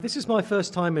This is my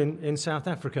first time in South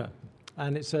Africa,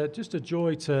 and it's just a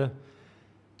joy to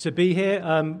be here.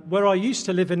 Where I used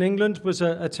to live in England was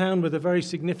a town with a very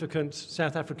significant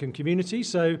South African community,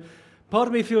 so part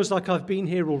of me feels like I've been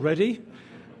here already.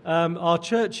 Our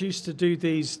church used to do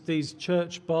these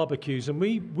church barbecues, and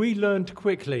we learned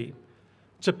quickly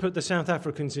to put the South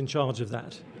Africans in charge of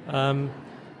that. That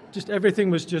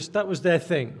was their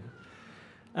thing.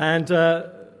 And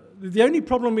the only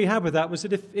problem we had with that was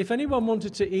that if anyone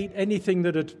wanted to eat anything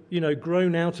that had,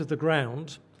 grown out of the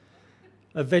ground,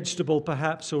 a vegetable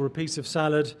perhaps or a piece of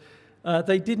salad,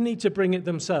 they did need to bring it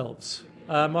themselves.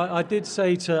 I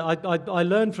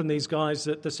learned from these guys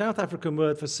that the South African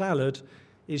word for salad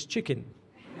is chicken.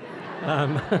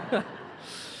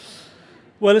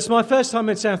 Well, it's my first time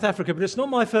in South Africa, but it's not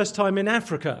my first time in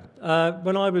Africa.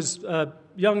 When I was a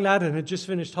young lad and had just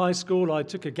finished high school, I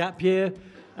took a gap year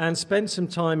and spent some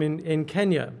time in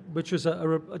Kenya, which was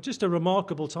just a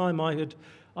remarkable time. I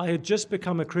had just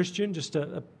become a Christian, just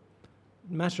a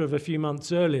matter of a few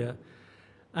months earlier.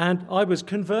 And I was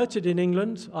converted in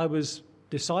England, I was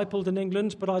discipled in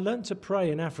England, but I learnt to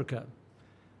pray in Africa.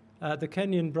 The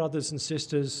Kenyan brothers and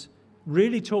sisters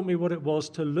really taught me what it was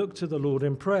to look to the Lord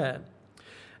in prayer.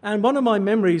 And one of my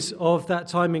memories of that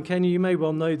time in Kenya, you may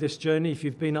well know this journey if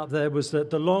you've been up there, was that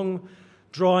the long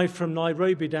drive from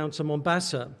Nairobi down to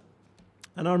Mombasa.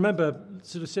 And I remember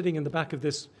sort of sitting in the back of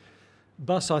this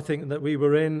bus, I think, that we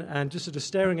were in, and just sort of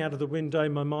staring out of the window,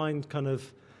 my mind kind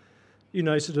of,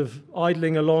 sort of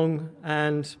idling along.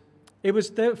 And it was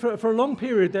there for a long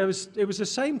period, it was the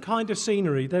same kind of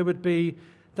scenery. There would be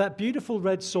that beautiful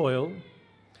red soil,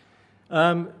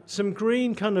 some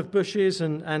green kind of bushes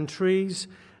and trees,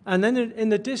 and then in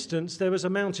the distance there was a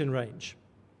mountain range.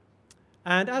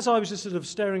 And as I was just sort of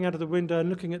staring out of the window and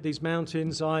looking at these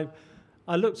mountains, I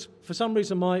looked, for some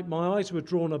reason my eyes were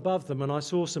drawn above them, and I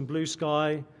saw some blue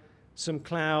sky, some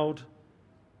cloud,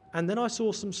 and then I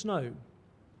saw some snow.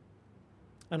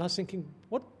 And I was thinking,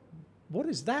 what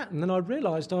is that? And then I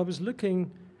realized I was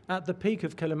looking at the peak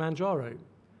of Kilimanjaro.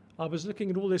 I was looking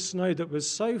at all this snow that was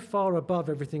so far above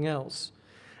everything else.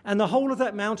 And the whole of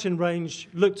that mountain range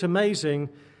looked amazing,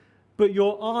 but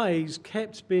your eyes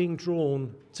kept being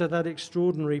drawn to that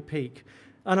extraordinary peak.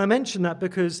 And I mention that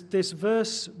because this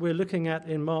verse we're looking at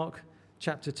in Mark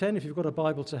chapter 10, if you've got a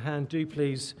Bible to hand, do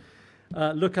please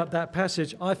look up that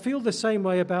passage. I feel the same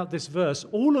way about this verse.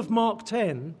 All of Mark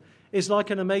 10 is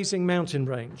like an amazing mountain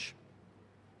range.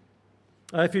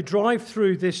 If you drive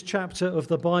through this chapter of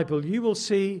the Bible, you will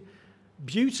see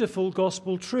beautiful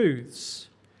gospel truths.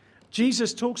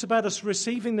 Jesus talks about us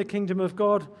receiving the kingdom of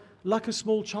God like a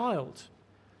small child,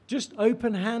 just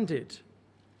open-handed,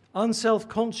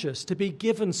 unself-conscious, to be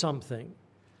given something.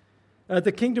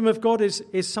 The kingdom of God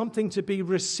is something to be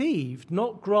received,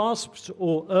 not grasped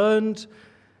or earned,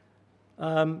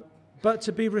 but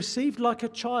to be received like a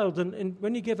child. And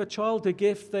when you give a child a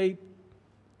gift, they're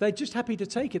just happy to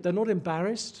take it. They're not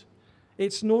embarrassed.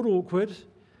 It's not awkward.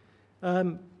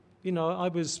 I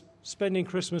was spending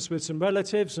Christmas with some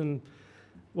relatives, and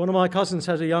one of my cousins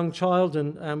had a young child,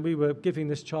 and we were giving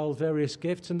this child various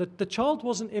gifts, and the child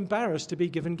wasn't embarrassed to be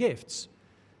given gifts.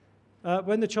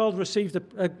 When the child received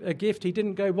a gift, he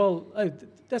didn't go, well,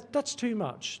 that's too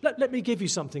much. Let me give you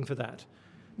something for that.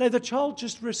 No, the child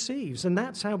just receives, and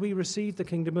that's how we receive the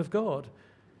kingdom of God.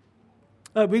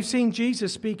 We've seen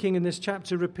Jesus speaking in this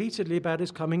chapter repeatedly about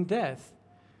his coming death.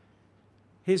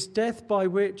 His death by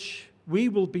which we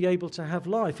will be able to have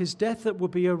life. His death that will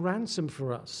be a ransom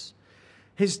for us.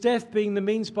 His death being the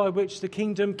means by which the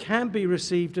kingdom can be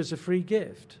received as a free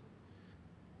gift.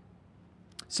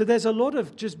 So there's a lot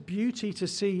of just beauty to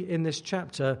see in this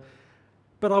chapter,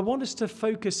 but I want us to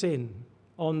focus in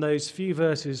on those few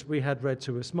verses we had read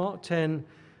to us. Mark 10,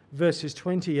 verses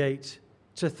 28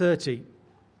 to 30.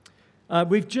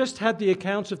 We've just had the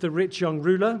account of the rich young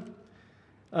ruler.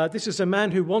 This is a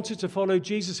man who wanted to follow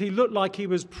Jesus. He looked like he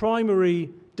was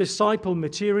primary disciple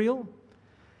material,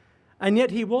 and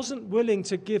yet he wasn't willing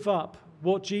to give up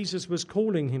what Jesus was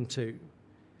calling him to.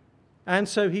 And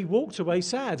so he walked away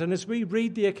sad. And as we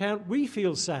read the account, we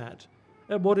feel sad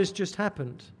at what has just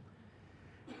happened.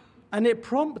 And it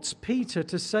prompts Peter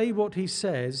to say what he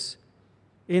says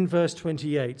in verse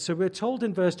 28. So we're told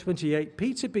in verse 28,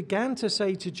 Peter began to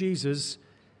say to Jesus,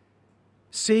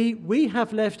 "See, we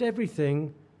have left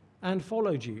everything and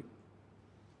followed you."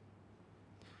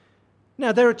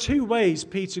 Now, there are two ways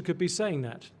Peter could be saying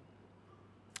that.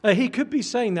 He could be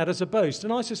saying that as a boast,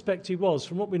 and I suspect he was.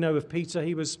 From what we know of Peter,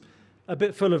 he was a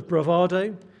bit full of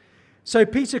bravado. So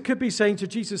Peter could be saying to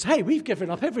Jesus, hey, we've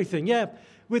given up everything. Yeah,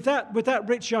 with that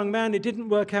rich young man, it didn't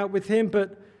work out with him,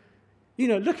 but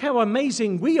Look how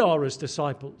amazing we are as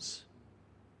disciples.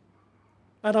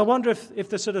 And I wonder if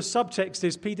the sort of subtext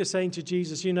is Peter saying to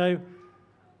Jesus,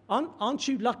 aren't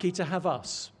you lucky to have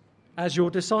us as your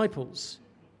disciples?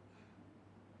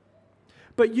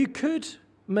 But you could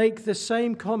make the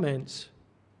same comment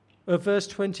of verse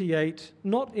 28,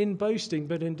 not in boasting,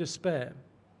 but in despair.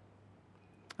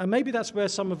 And maybe that's where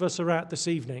some of us are at this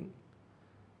evening.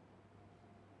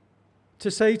 To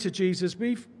say to Jesus,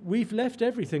 we've left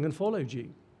everything and followed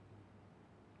you.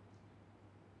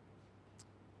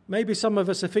 Maybe some of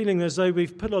us are feeling as though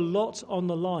we've put a lot on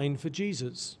the line for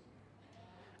Jesus.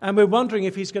 And we're wondering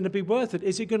if he's going to be worth it.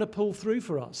 Is he going to pull through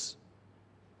for us?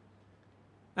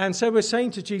 And so we're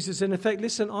saying to Jesus, in effect,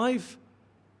 listen, I've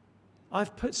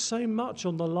put so much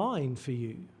on the line for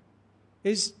you.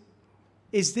 Is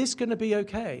this going to be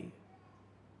okay?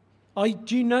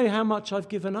 Do you know how much I've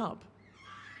given up?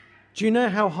 Do you know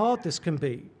how hard this can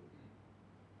be?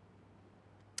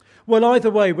 Well, either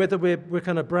way, whether we're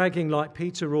kind of bragging like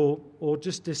Peter or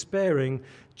just despairing,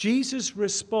 Jesus'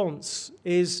 response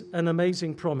is an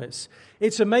amazing promise.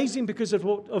 It's amazing because of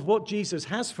what Jesus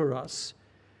has for us,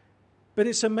 but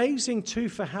it's amazing too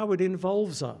for how it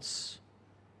involves us.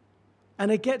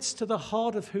 And it gets to the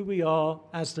heart of who we are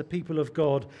as the people of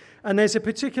God. And there's a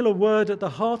particular word at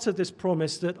the heart of this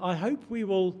promise that I hope we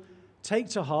will take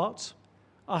to heart.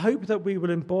 I hope that we will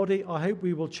embody. I hope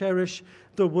we will cherish.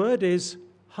 The word is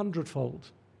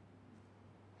hundredfold.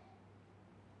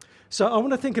 So I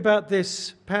want to think about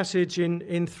this passage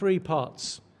in three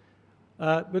parts.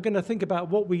 We're going to think about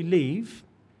what we leave,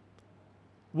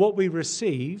 what we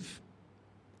receive,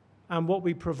 and what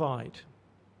we provide.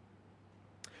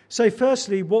 So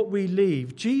firstly, what we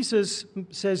leave. Jesus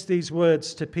says these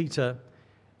words to Peter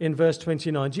in verse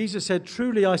 29. Jesus said,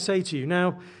 "Truly I say to you."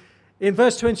 Now, in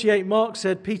verse 28, Mark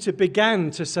said Peter began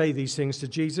to say these things to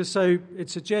Jesus, so it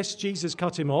suggests Jesus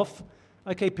cut him off.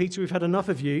 Okay, Peter, we've had enough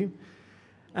of you.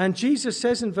 And Jesus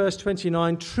says in verse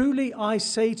 29, "Truly I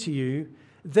say to you,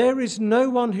 there is no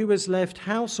one who has left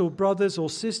house or brothers or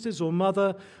sisters or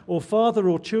mother or father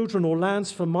or children or lands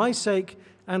for my sake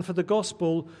and for the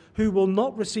gospel who will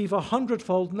not receive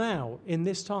 100-fold now in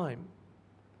this time."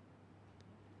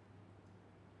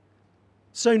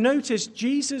 So notice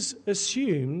Jesus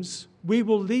assumes we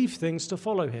will leave things to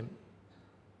follow him.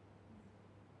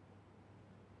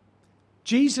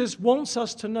 Jesus wants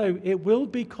us to know it will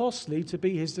be costly to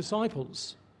be his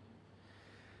disciples.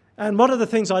 And one of the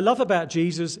things I love about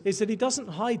Jesus is that he doesn't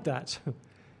hide that.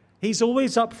 He's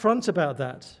always upfront about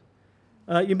that.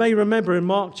 You may remember in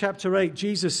Mark chapter 8,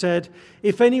 Jesus said,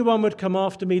 "If anyone would come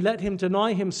after me, let him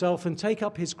deny himself and take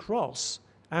up his cross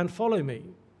and follow me."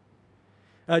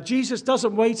 Jesus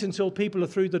doesn't wait until people are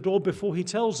through the door before he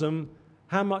tells them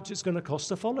how much it's going to cost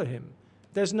to follow him.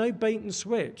 There's no bait and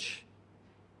switch.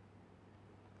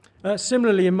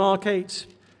 Similarly, in Mark 8,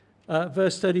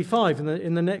 verse 35,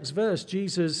 in the next verse,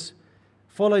 Jesus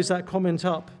follows that comment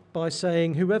up by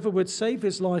saying, "Whoever would save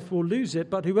his life will lose it,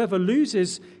 but whoever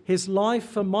loses his life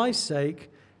for my sake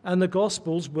and the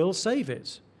gospel's will save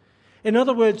it." In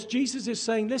other words, Jesus is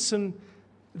saying, listen,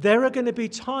 there are going to be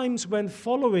times when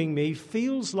following me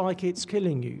feels like it's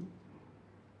killing you.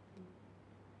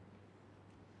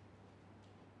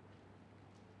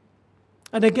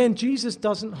 And again, Jesus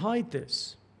doesn't hide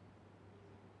this.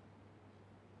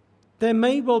 There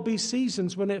may well be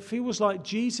seasons when it feels like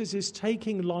Jesus is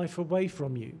taking life away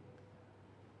from you.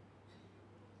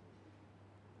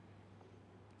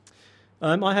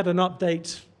 I had an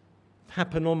update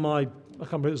happen on I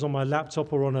can't remember if it was on my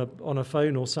laptop or on a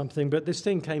phone or something, but this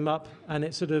thing came up and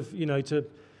it sort of,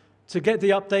 to get the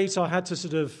update, I had to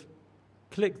sort of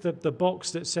click the box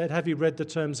that said, "Have you read the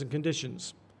terms and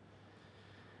conditions?"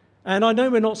 And I know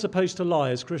we're not supposed to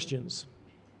lie as Christians.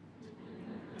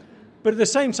 But at the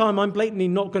same time, I'm blatantly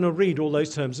not going to read all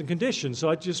those terms and conditions. So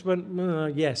I just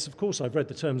went, yes, of course I've read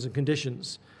the terms and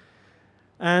conditions.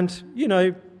 And,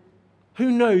 who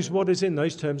knows what is in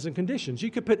those terms and conditions? You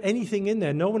could put anything in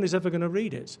there. No one is ever going to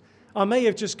read it. I may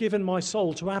have just given my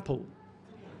soul to Apple.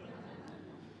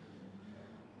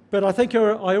 But I think I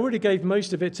already gave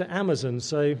most of it to Amazon.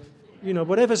 So,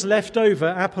 whatever's left over,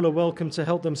 Apple are welcome to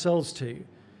help themselves to.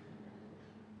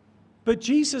 But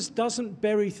Jesus doesn't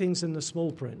bury things in the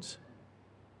small print.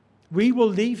 We will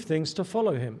leave things to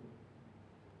follow him.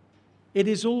 It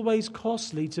is always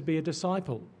costly to be a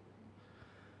disciple.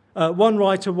 One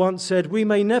writer once said, "We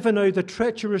may never know the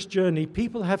treacherous journey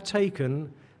people have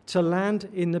taken to land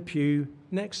in the pew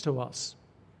next to us."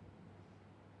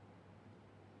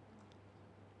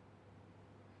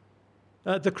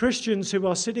 The Christians who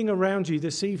are sitting around you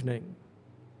this evening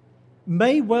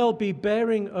may well be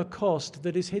bearing a cost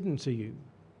that is hidden to you.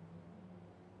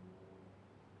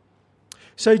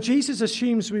 So Jesus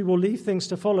assumes we will leave things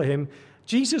to follow him.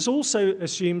 Jesus also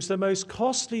assumes the most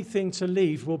costly thing to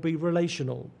leave will be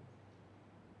relational.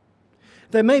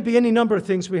 There may be any number of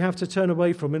things we have to turn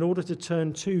away from in order to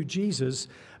turn to Jesus,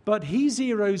 but he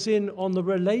zeroes in on the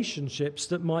relationships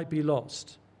that might be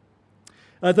lost.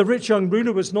 The rich young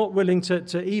ruler was not willing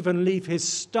to even leave his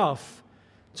stuff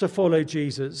to follow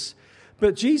Jesus.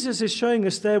 But Jesus is showing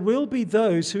us there will be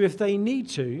those who, if they need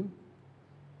to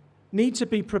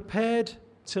be prepared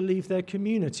to leave their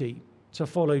community to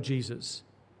follow Jesus.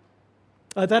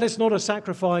 That is not a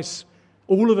sacrifice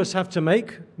all of us have to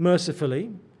make,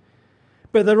 mercifully.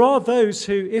 But there are those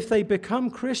who, if they become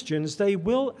Christians, they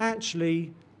will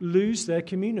actually lose their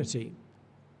community.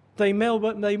 They may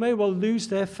well lose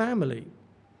their family,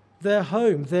 their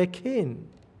home, their kin.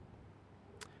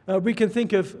 We can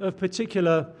think of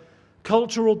particular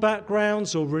cultural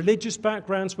backgrounds or religious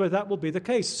backgrounds where that will be the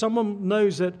case. Someone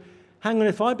knows that, hang on,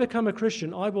 if I become a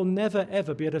Christian, I will never,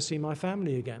 ever be able to see my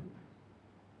family again.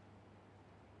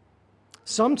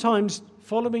 Sometimes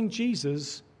following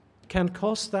Jesus can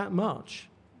cost that much.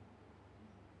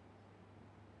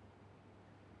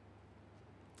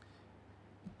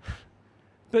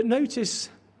 But notice,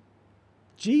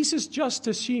 Jesus just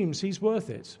assumes he's worth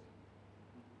it.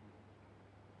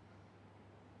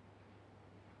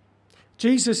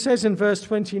 Jesus says in verse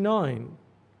 29,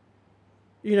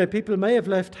 people may have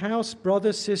left house,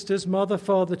 brothers, sisters, mother,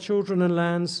 father, children, and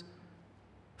lands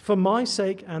for my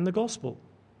sake and the gospel.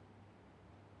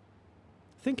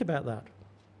 Think about that.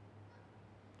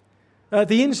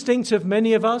 The instinct of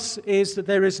many of us is that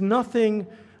there is nothing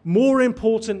more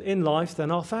important in life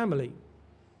than our family,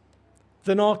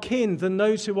 than our kin, than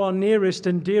those who are nearest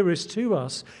and dearest to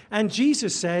us. And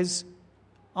Jesus says,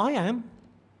 I am.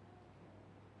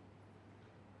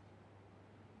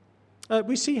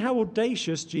 We see how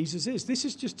audacious Jesus is. This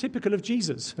is just typical of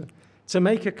Jesus, to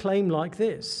make a claim like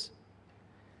this.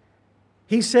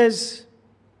 He says,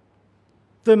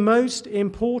 the most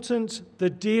important, the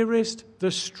dearest, the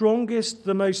strongest,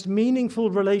 the most meaningful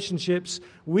relationships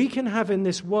we can have in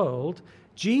this world,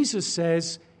 Jesus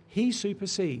says he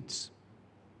supersedes.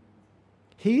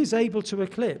 He is able to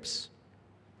eclipse.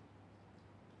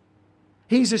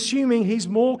 He's assuming he's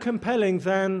more compelling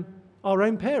than our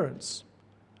own parents,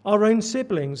 our own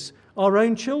siblings, our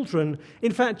own children.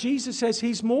 In fact, Jesus says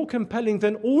he's more compelling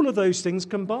than all of those things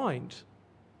combined.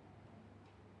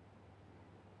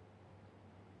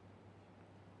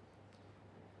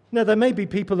 Now, there may be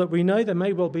people that we know, there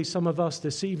may well be some of us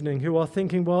this evening who are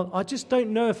thinking, well, I just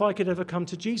don't know if I could ever come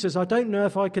to Jesus. I don't know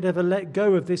if I could ever let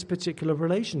go of this particular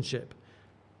relationship.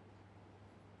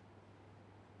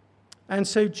 And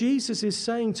so Jesus is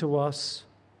saying to us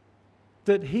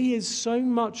that he is so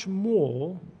much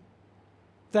more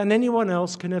than anyone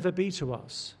else can ever be to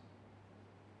us.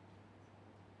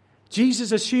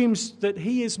 Jesus assumes that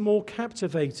he is more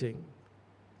captivating,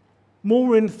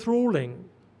 more enthralling,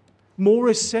 more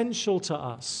essential to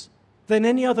us than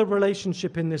any other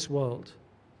relationship in this world.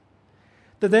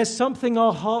 That there's something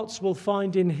our hearts will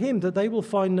find in him that they will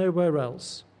find nowhere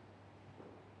else.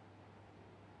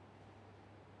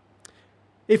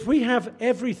 If we have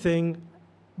everything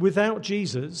without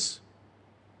Jesus,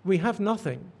 we have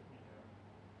nothing.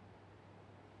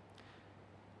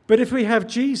 But if we have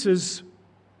Jesus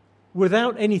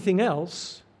without anything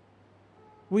else,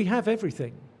 we have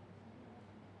everything.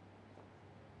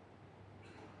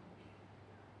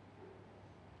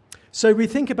 So we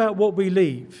think about what we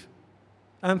leave.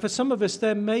 And for some of us,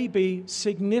 there may be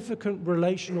significant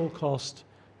relational cost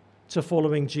to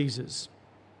following Jesus.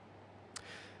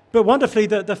 But wonderfully,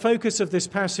 the focus of this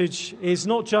passage is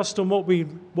not just on what we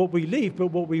leave, but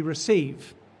what we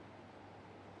receive.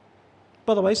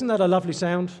 By the way, isn't that a lovely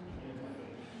sound?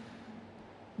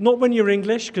 Not when you're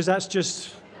English, because that's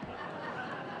just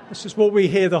what we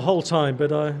hear the whole time.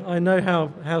 But I know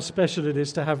how special it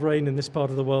is to have rain in this part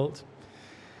of the world.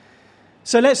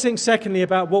 So let's think secondly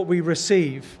about what we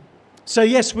receive. So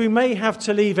yes, we may have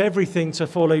to leave everything to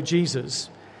follow Jesus.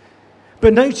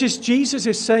 But notice Jesus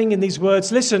is saying in these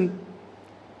words, listen,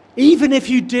 even if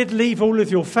you did leave all of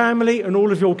your family and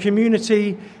all of your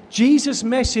community, Jesus'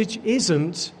 message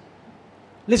isn't,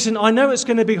 listen, I know it's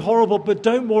going to be horrible, but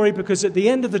don't worry because at the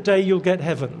end of the day you'll get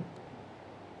heaven.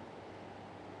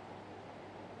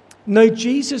 No,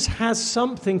 Jesus has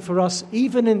something for us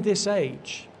even in this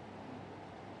age.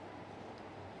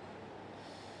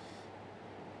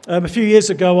 A few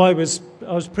years ago, I was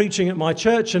preaching at my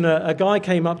church, and a guy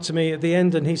came up to me at the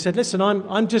end, and he said, "Listen,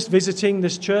 I'm just visiting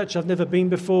this church. I've never been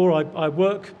before. I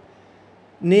work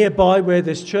nearby where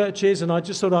this church is, and I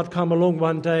just thought I'd come along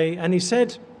one day." And he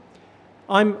said,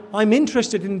 I'm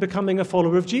interested in becoming a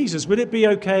follower of Jesus. Would it be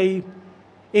okay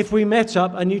if we met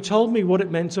up and you told me what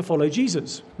it meant to follow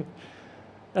Jesus?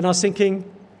 And I was thinking,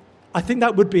 I think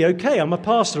that would be okay. I'm a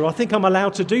pastor. I think I'm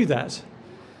allowed to do that.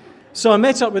 So I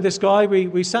met up with this guy.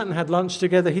 We sat and had lunch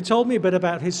together. He told me a bit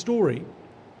about his story.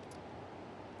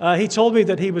 He told me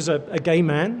that he was a gay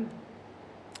man,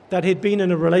 that he'd been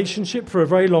in a relationship for a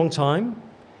very long time.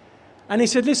 And he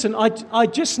said, listen, I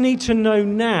just need to know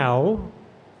now,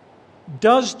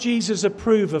 does Jesus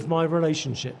approve of my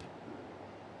relationship?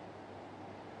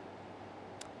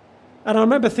 And I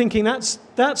remember thinking,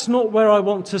 that's not where I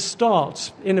want to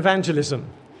start in evangelism.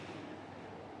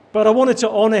 But I wanted to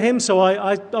honor him, so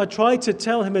I tried to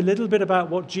tell him a little bit about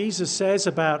what Jesus says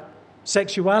about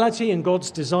sexuality and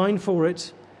God's design for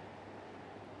it.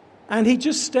 And he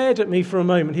just stared at me for a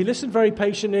moment. He listened very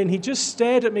patiently, and he just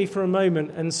stared at me for a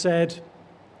moment and said,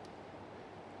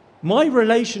 my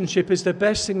relationship is the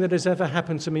best thing that has ever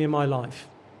happened to me in my life.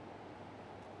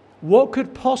 What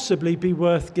could possibly be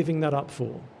worth giving that up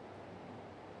for?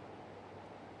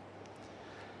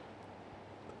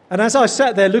 And as I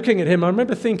sat there looking at him, I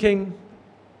remember thinking,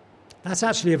 that's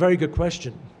actually a very good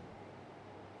question.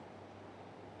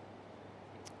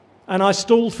 And I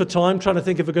stalled for time trying to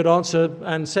think of a good answer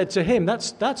and said to him,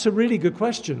 that's a really good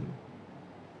question.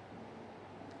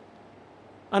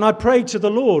 And I prayed to the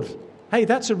Lord, hey,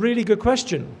 that's a really good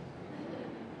question.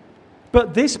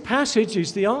 But this passage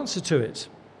is the answer to it.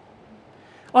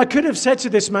 I could have said to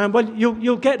this man, well,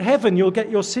 you'll get heaven, you'll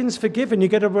get your sins forgiven, you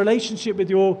get a relationship with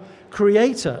your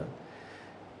Creator.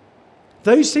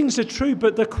 Those things are true,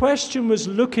 but the question was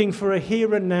looking for a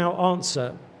here and now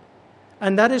answer.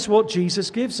 And that is what Jesus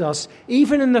gives us.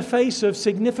 Even in the face of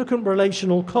significant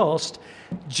relational cost,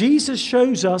 Jesus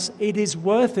shows us it is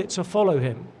worth it to follow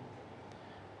him.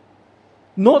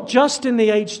 Not just in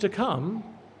the age to come,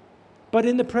 but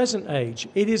in the present age.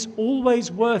 It is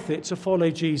always worth it to follow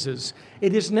Jesus.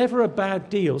 It is never a bad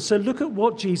deal. So look at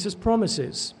what Jesus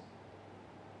promises.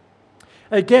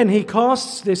 Again, he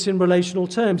casts this in relational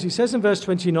terms. He says in verse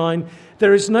 29,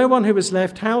 there is no one who has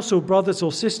left house or brothers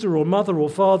or sister or mother or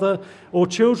father or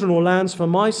children or lands for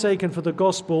my sake and for the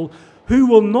gospel who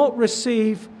will not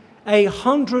receive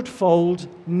 100-fold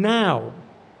now,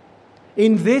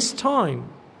 in this time.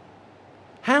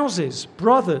 Houses,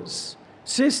 brothers,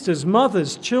 sisters,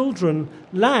 mothers, children,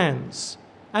 lands,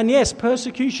 and yes,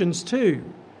 persecutions too,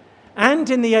 and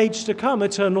in the age to come,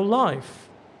 eternal life.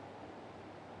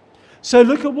 So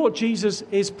look at what Jesus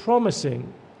is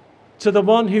promising to the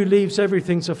one who leaves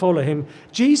everything to follow him.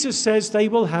 Jesus says they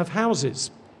will have houses.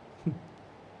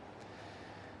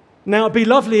 Now, it'd be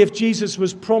lovely if Jesus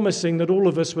was promising that all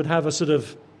of us would have a sort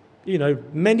of,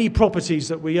 many properties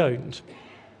that we owned.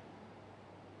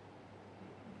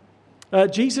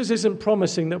 Jesus isn't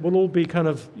promising that we'll all be kind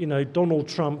of, Donald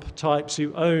Trump types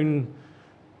who own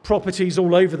properties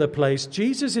all over the place.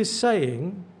 Jesus is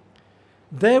saying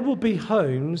there will be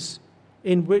homes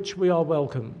in which we are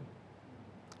welcome.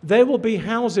 There will be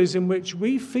houses in which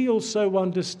we feel so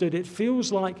understood. It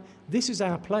feels like this is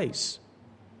our place.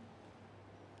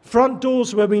 Front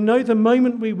doors where we know the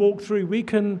moment we walk through, we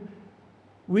can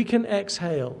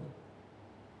exhale.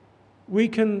 We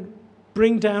can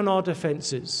bring down our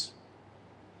defenses.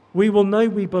 We will know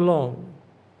we belong.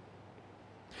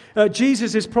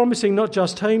 Jesus is promising not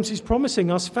just homes, he's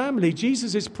promising us family.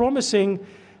 Jesus is promising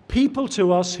people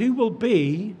to us who will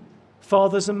be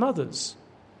fathers and mothers,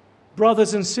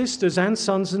 brothers and sisters, and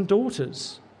sons and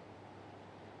daughters.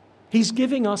 He's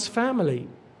giving us family.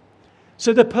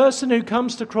 So the person who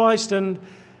comes to Christ and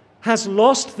has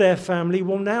lost their family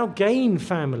will now gain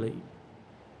family.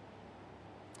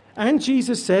 And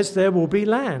Jesus says there will be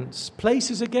lands,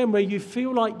 places again where you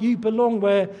feel like you belong,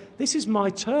 where this is my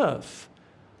turf.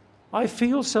 I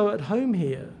feel so at home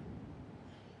here.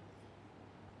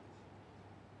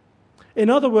 In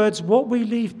other words, what we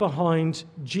leave behind,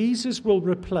 Jesus will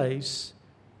replace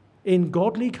in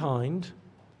godly kind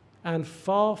and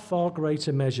far, far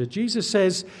greater measure. Jesus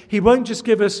says he won't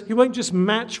just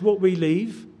match what we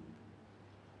leave.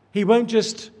 He won't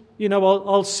just,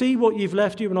 I'll see what you've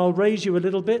left you and I'll raise you a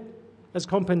little bit as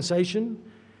compensation.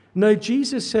 No,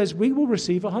 Jesus says we will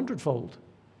receive 100-fold.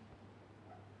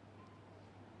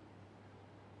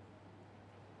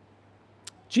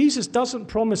 Jesus doesn't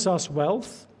promise us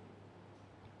wealth.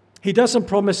 He doesn't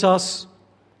promise us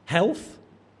health.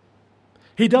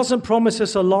 He doesn't promise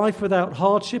us a life without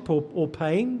hardship or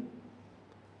pain.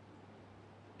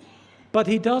 But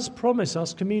he does promise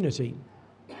us community.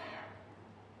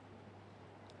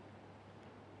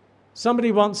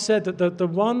 Somebody once said that the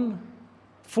one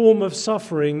form of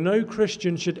suffering no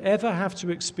Christian should ever have to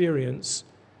experience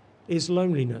is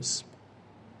loneliness.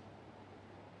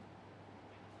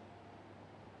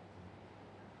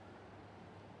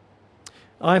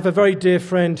 I have a very dear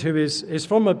friend who is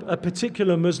from a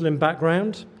particular Muslim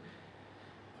background,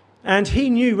 and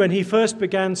he knew when he first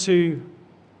began to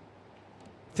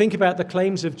think about the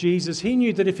claims of Jesus, he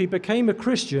knew that if he became a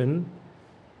Christian,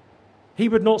 he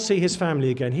would not see his family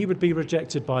again. He would be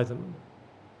rejected by them.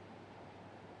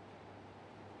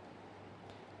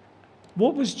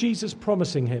 What was Jesus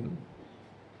promising him?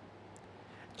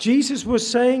 Jesus was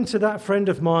saying to that friend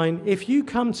of mine, if you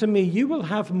come to me, you will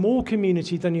have more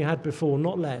community than you had before,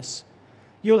 not less.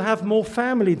 You'll have more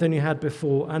family than you had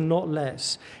before, and not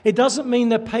less. It doesn't mean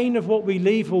the pain of what we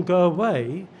leave will go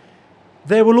away.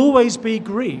 There will always be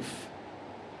grief.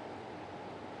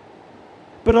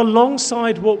 But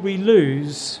alongside what we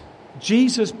lose,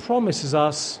 Jesus promises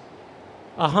us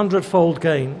 100-fold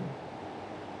gain.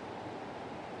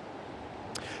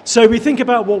 So we think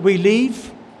about what we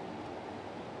leave.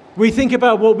 We think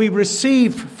about what we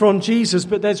receive from Jesus,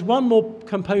 but there's one more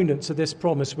component to this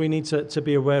promise we need to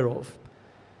be aware of.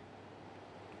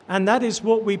 And that is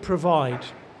what we provide.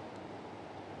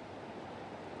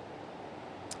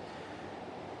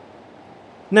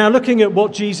 Now, looking at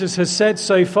what Jesus has said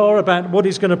so far about what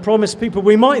he's going to promise people,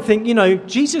 we might think,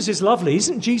 Jesus is lovely.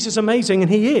 Isn't Jesus amazing?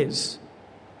 And he is.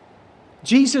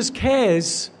 Jesus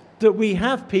cares that we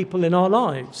have people in our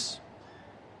lives.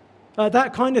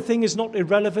 That kind of thing is not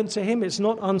irrelevant to him. It's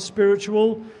not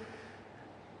unspiritual.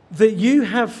 That you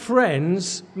have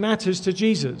friends matters to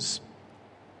Jesus.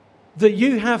 That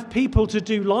you have people to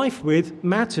do life with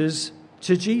matters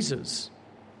to Jesus.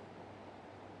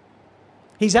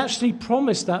 He's actually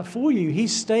promised that for you.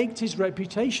 He's staked his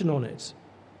reputation on it.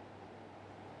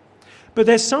 But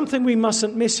there's something we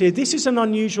mustn't miss here. This is an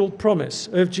unusual promise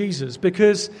of Jesus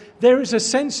because there is a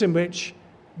sense in which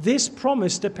this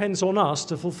promise depends on us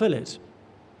to fulfill it.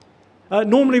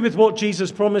 Normally with what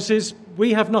Jesus promises,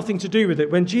 we have nothing to do with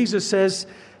it. When Jesus says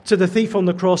to the thief on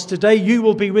the cross, today you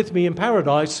will be with me in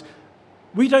paradise,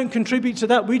 we don't contribute to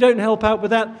that. We don't help out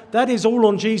with that. That is all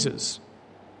on Jesus.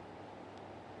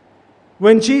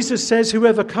 When Jesus says,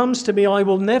 whoever comes to me, I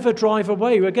will never drive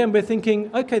away. Again, we're thinking,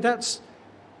 okay, that's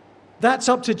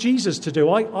up to Jesus to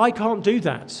do. I can't do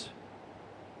that.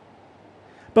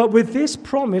 But with this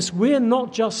promise, we're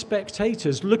not just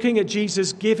spectators looking at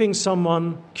Jesus giving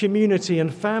someone community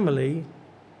and family.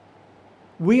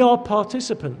 We are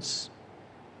participants.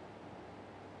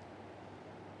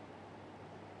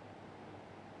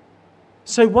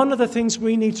 So one of the things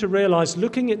we need to realize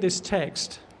looking at this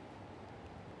text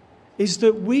is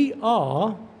that we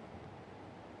are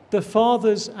the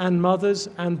fathers and mothers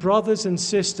and brothers and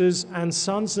sisters and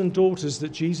sons and daughters that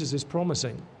Jesus is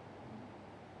promising.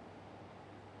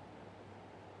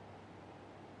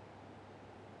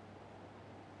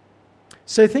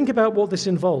 So think about what this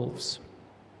involves.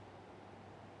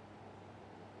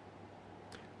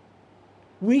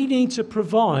 We need to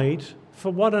provide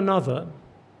for one another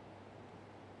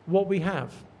what we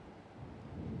have.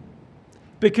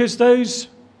 Because those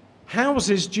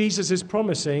houses Jesus is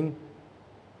promising,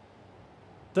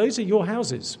 those are your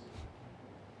houses.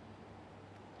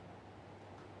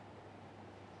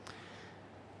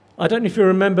 I don't know if you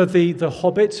remember the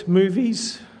Hobbit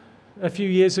movies a few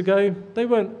years ago. They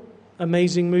weren't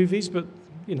amazing movies, but,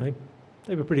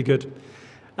 they were pretty good.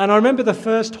 And I remember the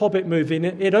first Hobbit movie, and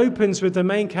it opens with the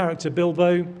main character,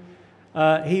 Bilbo.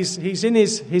 He's in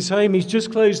his home. He's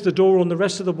just closed the door on the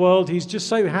rest of the world. He's just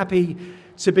so happy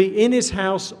to be in his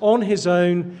house on his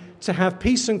own, to have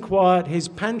peace and quiet. His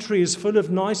pantry is full of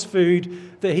nice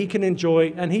food that he can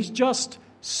enjoy, and he's just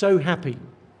so happy.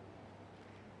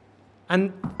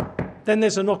 And then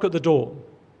there's a knock at the door,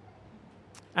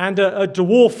 and a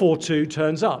dwarf or two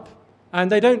turns up,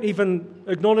 and they don't even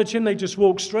acknowledge him. They just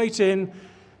walk straight in,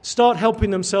 start helping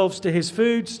themselves to his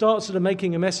food, start sort of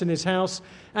making a mess in his house,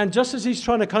 and just as he's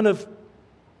trying to kind of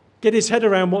get his head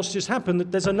around what's just happened,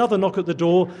 there's another knock at the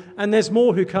door, and there's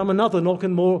more who come, another knock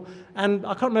and more, and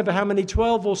I can't remember how many,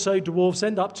 12 or so dwarves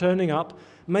end up turning up,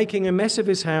 making a mess of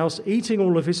his house, eating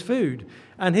all of his food,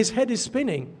 and his head is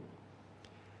spinning.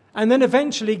 And then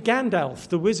eventually Gandalf,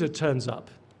 the wizard, turns up.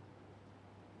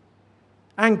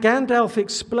 And Gandalf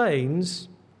explains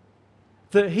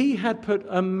that he had put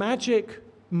a magic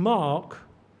mark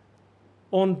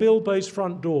on Bilbo's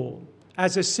front door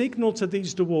as a signal to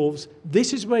these dwarves,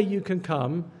 this is where you can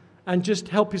come and just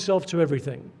help yourself to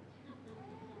everything.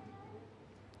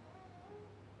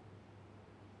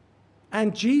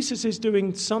 And Jesus is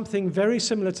doing something very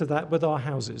similar to that with our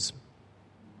houses.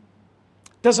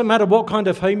 Doesn't matter what kind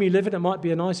of home you live in. It might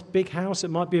be a nice big house. It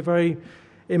might be a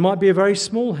very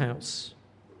small house.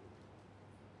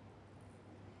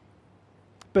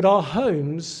 But our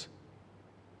homes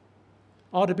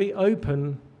are to be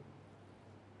open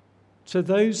to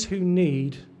those who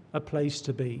need a place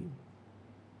to be.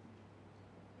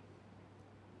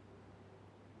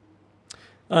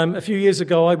 A few years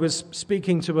ago, I was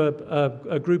speaking to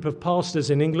a group of pastors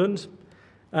in England,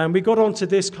 and we got onto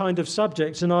this kind of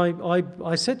subject, and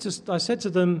I said to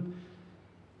them,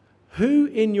 who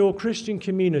in your Christian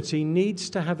community needs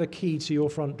to have a key to your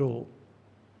front door?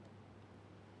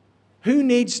 Who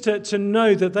needs to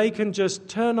know that they can just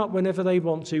turn up whenever they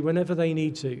want to, whenever they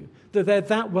need to, that they're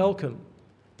that welcome?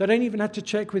 They don't even have to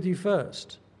check with you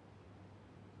first.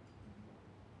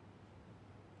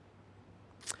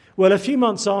 Well, a few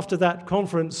months after that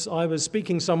conference, I was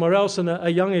speaking somewhere else, and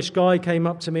a youngish guy came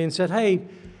up to me and said, hey,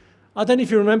 I don't know if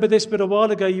you remember this, but a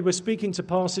while ago you were speaking to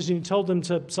pastors and you told them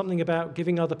something about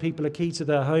giving other people a key to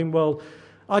their home. Well,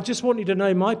 I just want you to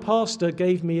know my pastor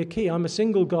gave me a key. I'm a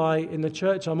single guy in the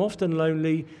church. I'm often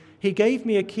lonely. He gave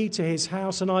me a key to his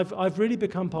house, and I've really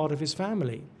become part of his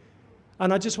family.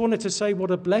 And I just wanted to say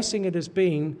what a blessing it has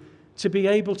been to be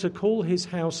able to call his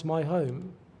house my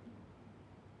home.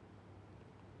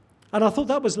 And I thought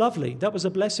that was lovely. That was a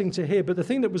blessing to hear. But the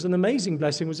thing that was an amazing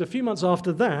blessing was a few months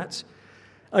after that,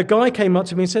 a guy came up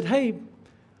to me and said, hey,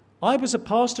 I was a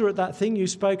pastor at that thing you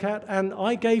spoke at, and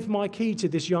I gave my key to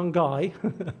this young guy,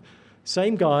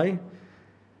 same guy,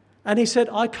 and he said,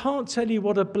 I can't tell you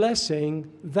what a blessing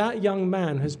that young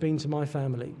man has been to my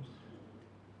family.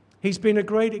 He's been a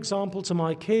great example to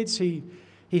my kids. He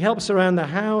helps around the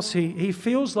house. He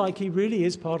feels like he really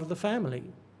is part of the family.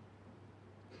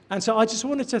 And so I just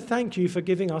wanted to thank you for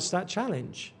giving us that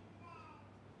challenge.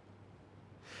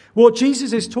 What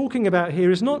Jesus is talking about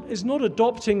here is not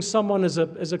adopting someone as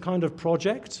a kind of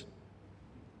project.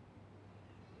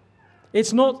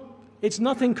 It's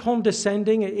nothing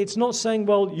condescending. It's not saying,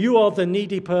 well, you are the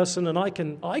needy person and I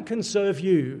can serve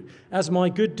you as my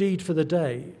good deed for the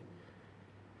day.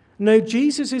 No,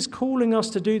 Jesus is calling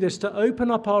us to do this, to open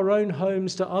up our own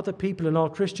homes to other people in our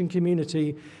Christian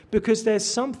community, because there's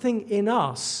something in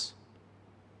us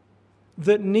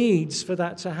that needs for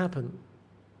that to happen.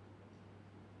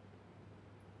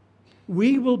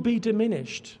 We will be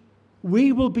diminished.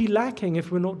 We will be lacking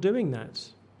if we're not doing that.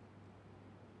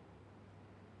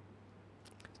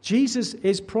 Jesus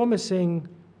is promising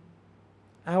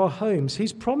our homes.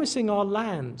 He's promising our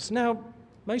lands. Now,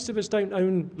 most of us don't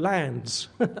own lands.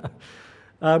 We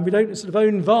don't sort of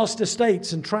own vast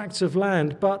estates and tracts of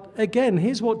land. But again,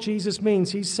 here's what Jesus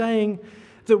means. He's saying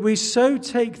that we so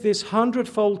take this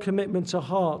 100-fold commitment to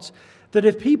heart that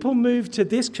if people move to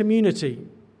this community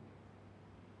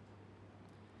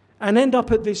and end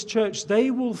up at this church, they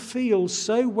will feel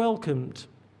so welcomed,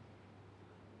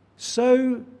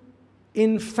 so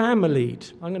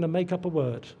infamilied, I'm going to make up a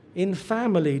word,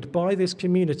 infamilied by this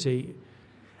community,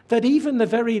 that even the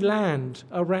very land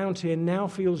around here now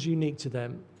feels unique to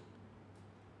them.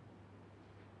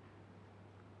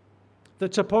 The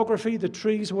topography, the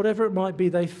trees, whatever it might be,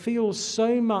 they feel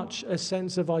so much a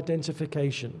sense of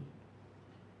identification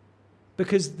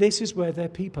because this is where their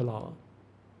people are.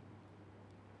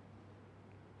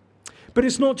 But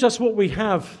it's not just what we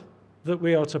have that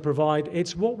we are to provide,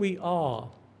 it's what we are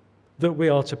that we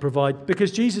are to provide,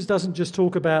 because Jesus doesn't just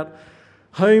talk about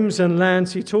homes and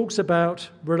lands, he talks about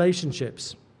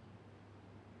relationships.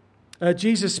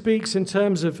 Jesus speaks in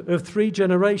terms of three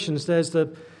generations. There's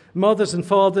the mothers and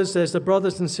fathers, there's the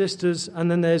brothers and sisters, and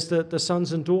then there's the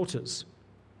sons and daughters.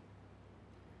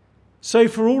 So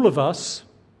for all of us,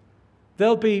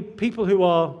 there'll be people who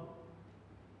are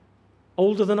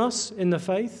older than us in the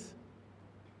faith.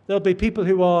 There'll be people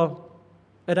who are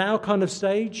at our kind of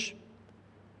stage,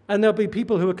 and there'll be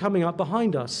people who are coming up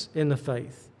behind us in the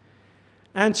faith.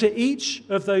 And to each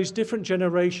of those different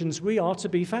generations, we are to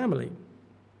be family.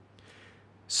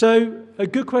 So a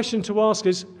good question to ask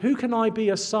is, who can I be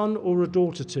a son or a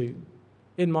daughter to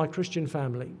in my Christian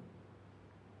family?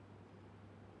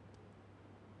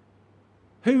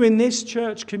 Who in this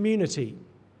church community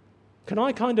can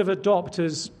I kind of adopt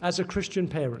as a Christian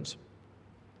parent?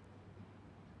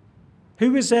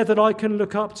 Who is there that I can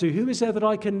look up to? Who is there that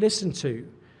I can listen to?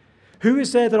 Who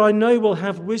is there that I know will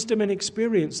have wisdom and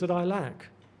experience that I lack?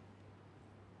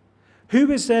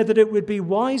 Who is there that it would be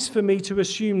wise for me to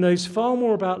assume knows far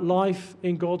more about life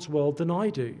in God's world than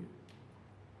I do?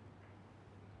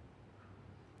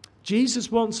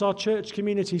 Jesus wants our church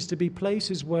communities to be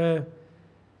places where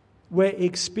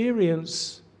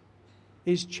experience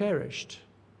is cherished,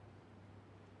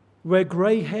 where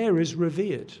grey hair is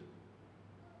revered.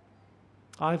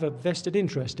 I have a vested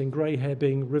interest in grey hair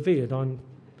being revered. I'm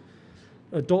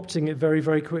adopting it very,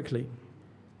 very quickly.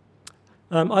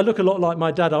 I look a lot like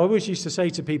my dad. I always used to say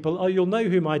to people, oh, you'll know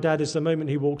who my dad is the moment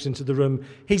he walks into the room.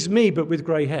 He's me, but with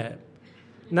grey hair.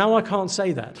 Now I can't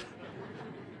say that.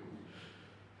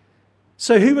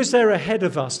 So who is there ahead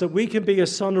of us that we can be a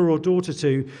son or a daughter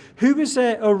to? Who is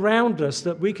there around us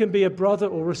that we can be a brother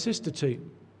or a sister to?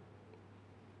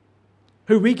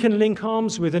 Who we can link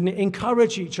arms with and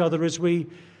encourage each other as we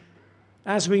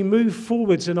move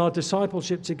forwards in our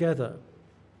discipleship together?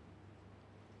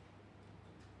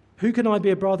 Who can I be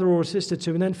a brother or a sister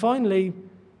to? And then finally,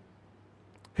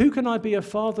 who can I be a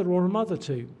father or a mother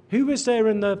to? Who is there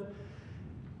in the,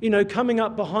 coming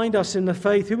up behind us in the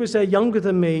faith? Who is there younger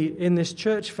than me in this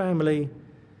church family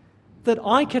that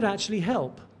I could actually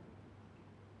help?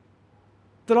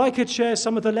 That I could share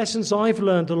some of the lessons I've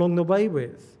learned along the way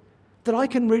with? That I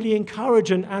can really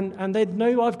encourage and they'd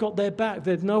know I've got their back.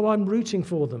 They'd know I'm rooting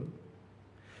for them.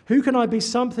 Who can I be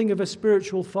something of a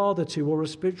spiritual father to or a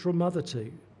spiritual mother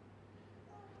to?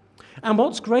 And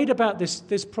what's great about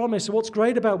this promise, what's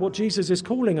great about what Jesus is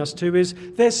calling us to is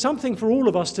there's something for all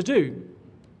of us to do.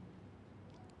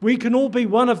 We can all be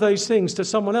one of those things to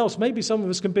someone else. Maybe some of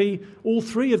us can be all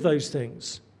three of those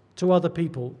things to other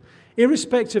people.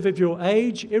 Irrespective of your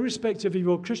age, irrespective of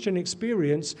your Christian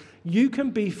experience, you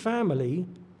can be family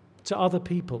to other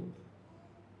people.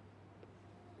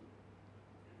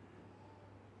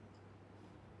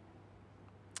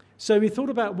 So we thought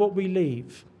about what we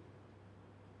leave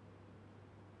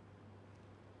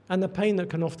and the pain that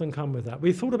can often come with that.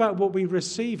 We thought about what we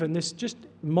receive and this just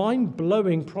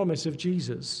mind-blowing promise of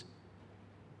Jesus.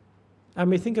 And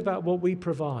we think about what we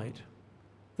provide.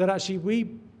 That actually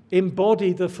we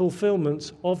embody the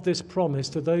fulfillment of this promise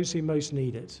to those who most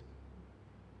need it.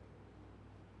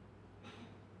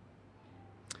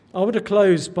 I want to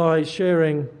close by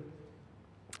sharing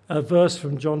a verse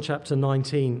from John chapter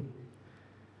 19.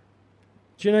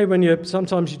 Do you know when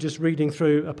sometimes you're just reading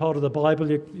through a part of the Bible,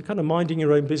 you're kind of minding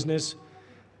your own business,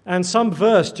 and some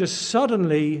verse just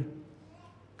suddenly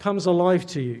comes alive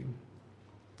to you?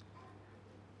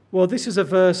 Well, this is a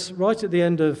verse right at the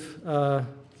end of,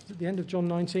 is it the end of John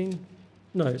 19?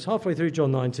 No, it's halfway through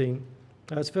John 19.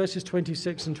 It's verses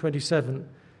 26 and 27.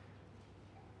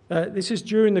 This is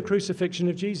during the crucifixion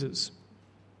of Jesus.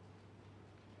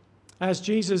 As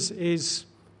Jesus is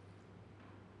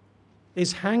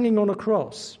hanging on a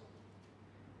cross.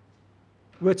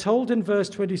 We're told in verse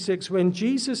 26, when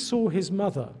Jesus saw his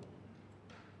mother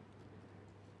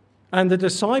and the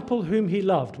disciple whom he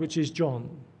loved, which is John,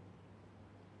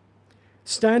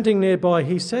 standing nearby,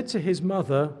 he said to his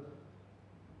mother,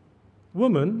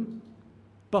 "Woman,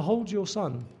 behold your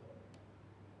son."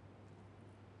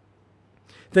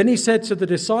 Then he said to the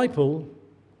disciple,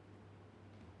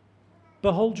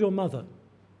 "Behold your mother."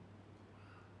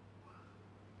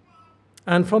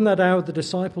 And from that hour, the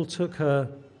disciple took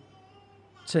her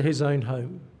to his own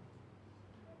home.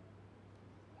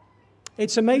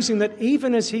 It's amazing that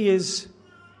even as he is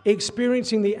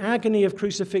experiencing the agony of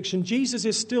crucifixion, Jesus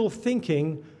is still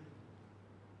thinking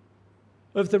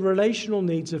of the relational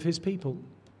needs of his people.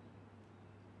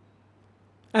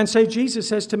 And so Jesus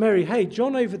says to Mary, "Hey,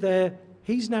 John over there,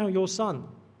 he's now your son."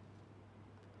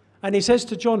 And he says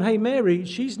to John, "Hey, Mary,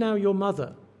 she's now your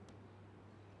mother."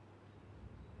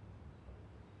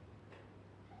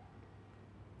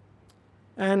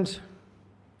 And,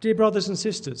 dear brothers and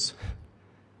sisters,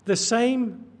 the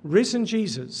same risen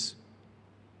Jesus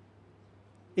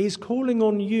is calling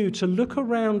on you to look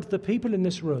around the people in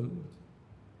this room,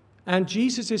 and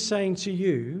Jesus is saying to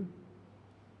you,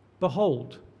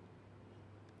 "Behold,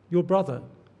 your brother,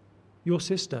 your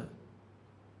sister,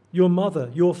 your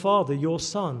mother, your father, your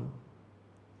son,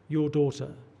 your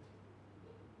daughter."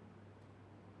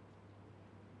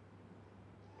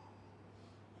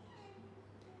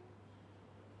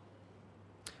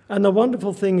 And the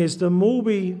wonderful thing is, the more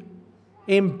we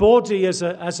embody as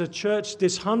a church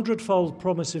this 100-fold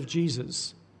promise of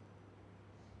Jesus,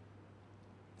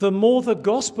 the more the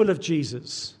gospel of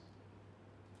Jesus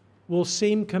will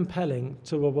seem compelling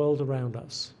to a world around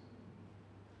us.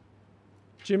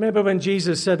 Do you remember when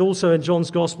Jesus said also in John's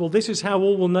gospel, "This is how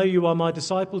all will know you are my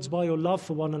disciples, by your love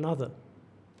for one another"?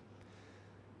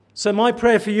 So my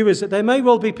prayer for you is that there may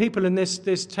well be people in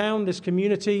this town, this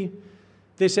community,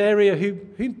 this area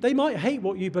who they might hate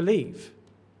what you believe.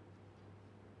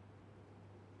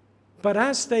 But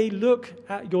as they look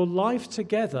at your life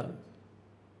together,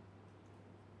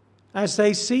 as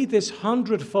they see this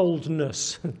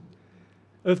 100-foldness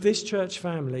of this church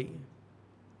family,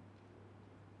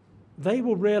 they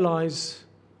will realize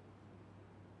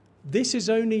this is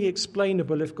only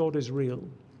explainable if God is real.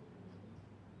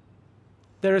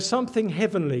 There is something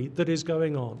heavenly that is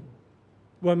going on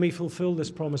when we fulfill this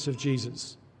promise of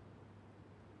Jesus.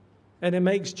 And it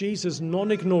makes Jesus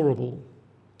non-ignorable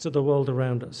to the world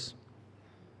around us.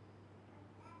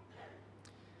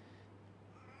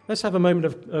 Let's have a moment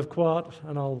of quiet,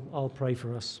 and I'll pray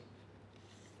for us.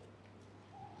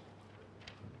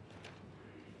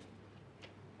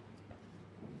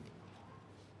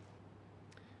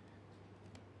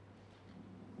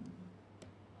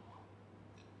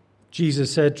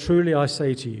 Jesus said, "Truly I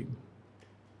say to you,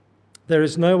 there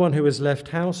is no one who has left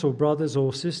house or brothers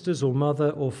or sisters or mother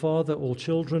or father or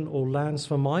children or lands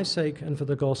for my sake and for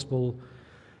the gospel,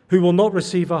 who will not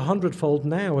receive 100-fold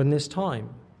now in this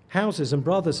time, houses and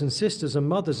brothers and sisters and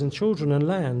mothers and children and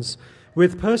lands,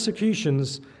 with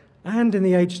persecutions, and in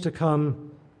the age to come,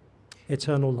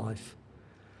 eternal life."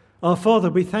 Our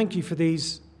Father, we thank you for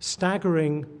these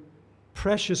staggering,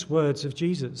 precious words of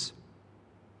Jesus.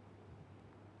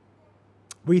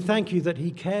 We thank you that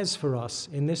he cares for us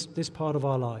in this part of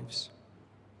our lives.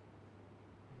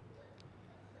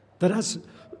 That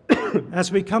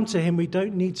as we come to him, we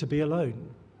don't need to be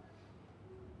alone.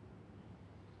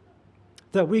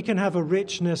 That we can have a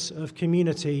richness of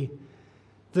community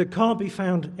that can't be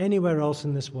found anywhere else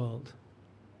in this world.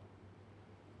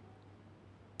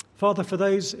 Father, for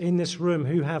those in this room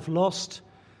who have lost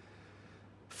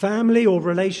family or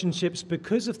relationships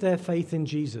because of their faith in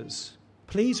Jesus,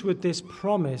 please would this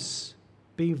promise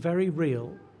be very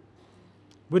real?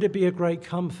 Would it be a great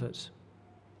comfort?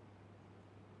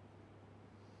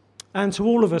 And to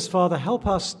all of us, Father, help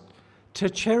us to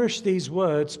cherish these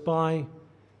words by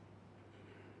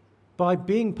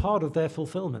being part of their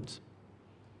fulfillment.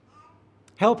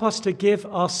 Help us to give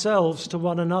ourselves to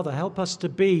one another. Help us to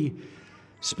be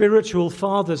spiritual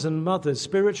fathers and mothers,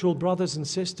 spiritual brothers and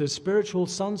sisters, spiritual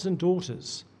sons and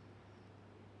daughters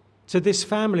to this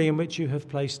family in which you have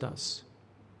placed us.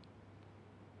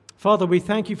 Father, we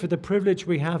thank you for the privilege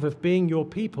we have of being your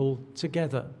people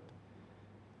together.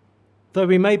 Though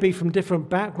we may be from different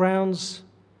backgrounds,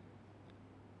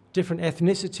 different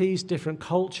ethnicities, different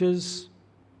cultures,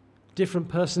 different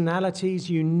personalities,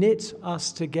 you knit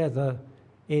us together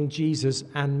in Jesus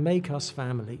and make us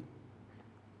family.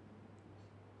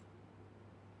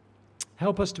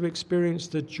 Help us to experience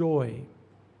the joy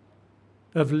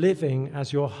of living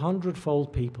as your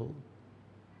 100-fold people.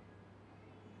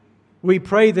 We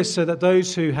pray this so that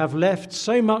those who have left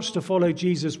so much to follow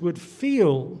Jesus would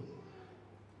feel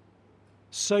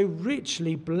so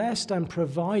richly blessed and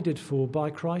provided for by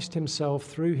Christ himself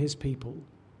through his people.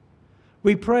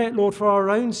 We pray it, Lord, for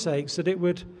our own sakes, that it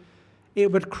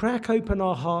would crack open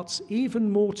our hearts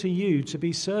even more to you to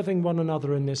be serving one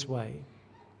another in this way.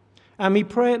 And we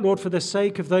pray it, Lord, for the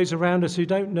sake of those around us who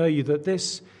don't know you, that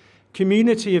this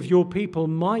community of your people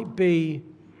might be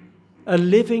a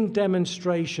living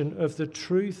demonstration of the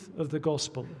truth of the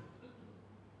gospel.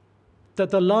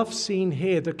 That the love seen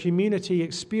here, the community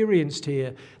experienced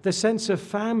here, the sense of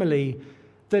family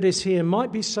that is here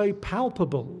might be so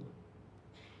palpable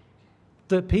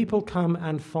that people come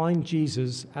and find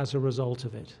Jesus as a result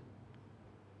of it.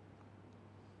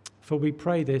 For we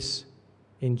pray this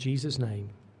in Jesus' name.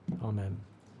 Amen.